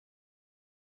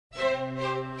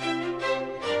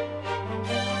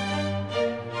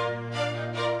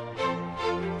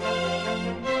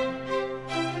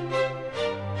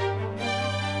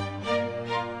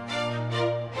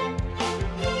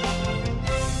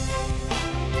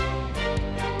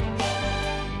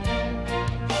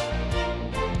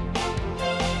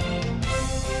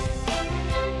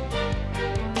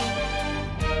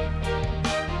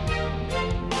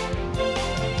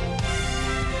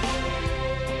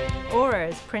Aura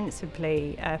is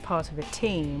principally part of a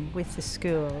team with the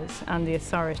schools and the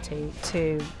authority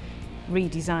to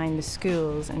redesign the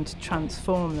schools and to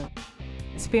transform them.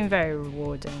 It's been very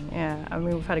rewarding, yeah. I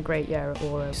mean, we've had a great year at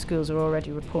Aura. Schools are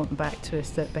already reporting back to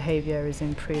us that behaviour has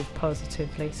improved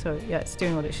positively, so yeah, it's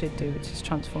doing what it should do, which is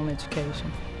transform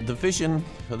education. The vision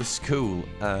for the school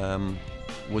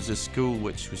was a school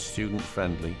which was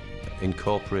student-friendly,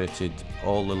 incorporated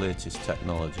all the latest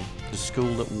technology. The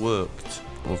school that worked.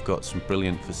 We've got some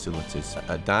brilliant facilities.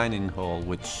 A dining hall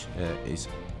which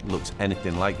looks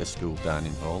anything like a school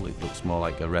dining hall. It looks more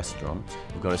like a restaurant.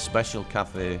 We've got a special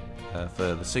cafe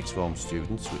for the sixth form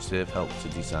students which they've helped to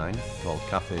design, called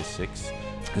Cafe 6.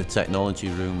 The technology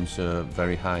rooms are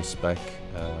very high spec,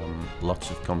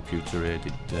 lots of computer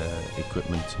aided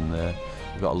equipment in there.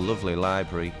 We've got a lovely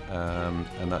library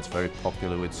and that's very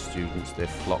popular with students. They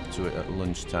flock to it at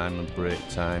lunchtime and break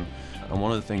time. And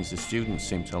one of the things the students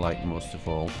seem to like most of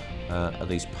all are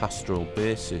these pastoral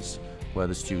bases where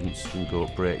the students can go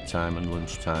at break time and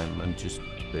lunchtime and just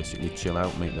basically chill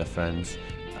out, meet their friends.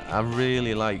 I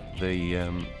really like the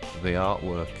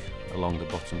artwork along the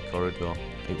bottom corridor.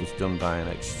 It was done by an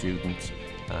ex-student,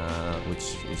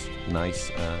 which is nice,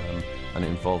 and it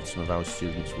involved some of our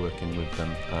students working with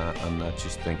them, and I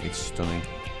just think it's stunning.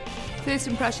 First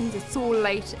impressions, it's so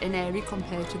light and airy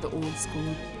compared to the old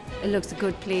school. It looks a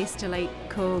good place to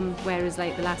come, whereas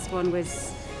the last one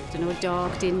was, I don't know,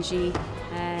 dark, dingy,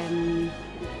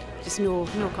 just no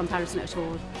comparison at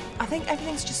all. I think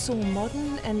everything's just so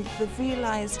modern, and they've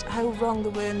realised how wrong they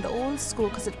were in the old school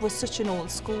because it was such an old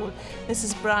school. This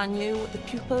is brand new. The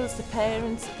pupils, the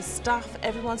parents, the staff,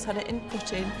 everyone's had an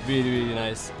input in. Really, really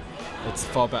nice. It's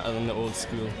far better than the old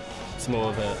school. It's more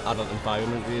of an adult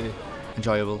environment, really.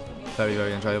 Enjoyable, very,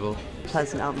 very enjoyable.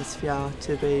 Pleasant atmosphere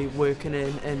to be working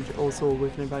in, and also a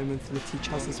working environment for the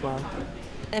teachers as well.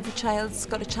 Every child's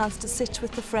got a chance to sit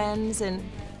with the friends and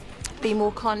be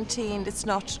more contained. It's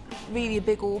not really a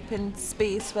big open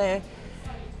space where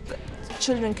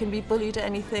children can be bullied or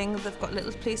anything. They've got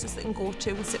little places they can go to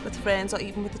and sit with friends, or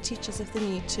even with the teachers if they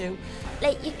need to.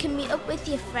 You can meet up with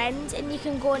your friends and you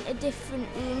can go into different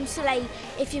rooms. So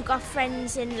if you've got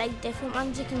friends in different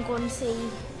ones, you can go and see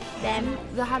them.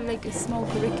 They had a small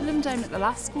curriculum down at the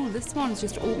last school. This one's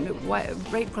just opened it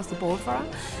right across the board for her.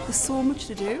 There's so much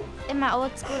to do. In my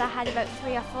old school I had about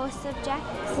 3 or 4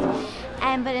 subjects,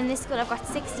 but in this school I've got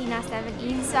 16 or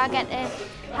 17, so I get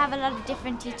to have a lot of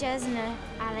different teachers and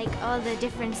I like all the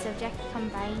different subjects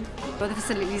combined. But the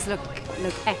facilities look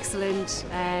excellent,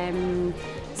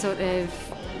 sort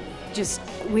of just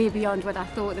way beyond what I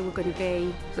thought they were going to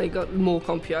be. They got more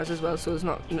computers as well, so it's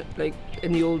not like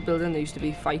in the old building there used to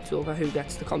be fights over who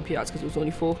gets the computers because it was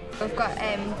only 4. We've got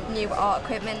new art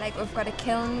equipment, we've got a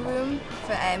kiln room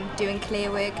for doing clay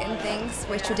work and things,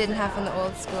 which we didn't have in the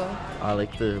old school. I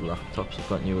like the laptops, we've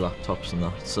got new laptops and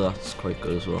that, so that's quite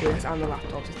good as well. Yes, and the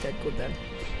laptops, it's dead good then.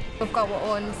 We've got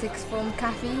our own sixth form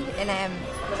cafe, and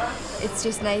it's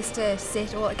just nice to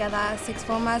sit all together as sixth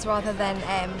formers rather than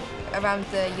around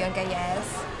the younger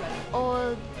years.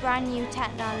 All brand new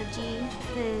technology.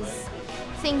 There's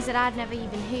things that I'd never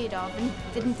even heard of and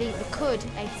didn't think they could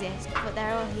exist, but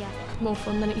they're all here. More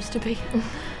fun than it used to be.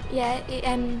 Yeah, it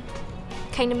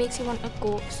kind of makes you want to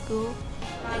go to school.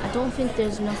 I don't think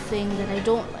there's nothing that I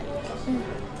don't like.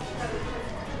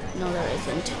 No, there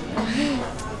isn't.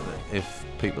 If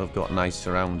people have got nice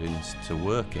surroundings to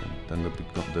work in, then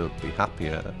they'll be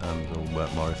happier and they'll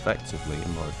work more effectively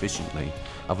and more efficiently.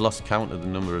 I've lost count of the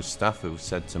number of staff who've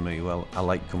said to me, well, I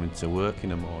like coming to work in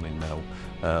the morning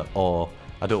now, or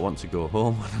I don't want to go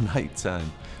home at night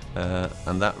time,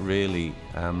 and that really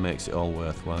makes it all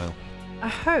worthwhile. I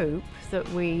hope that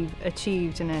we've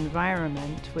achieved an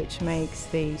environment which makes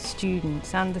the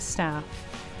students and the staff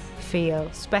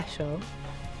feel special,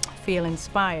 feel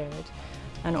inspired,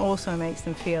 and also makes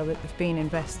them feel that they've been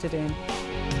invested in.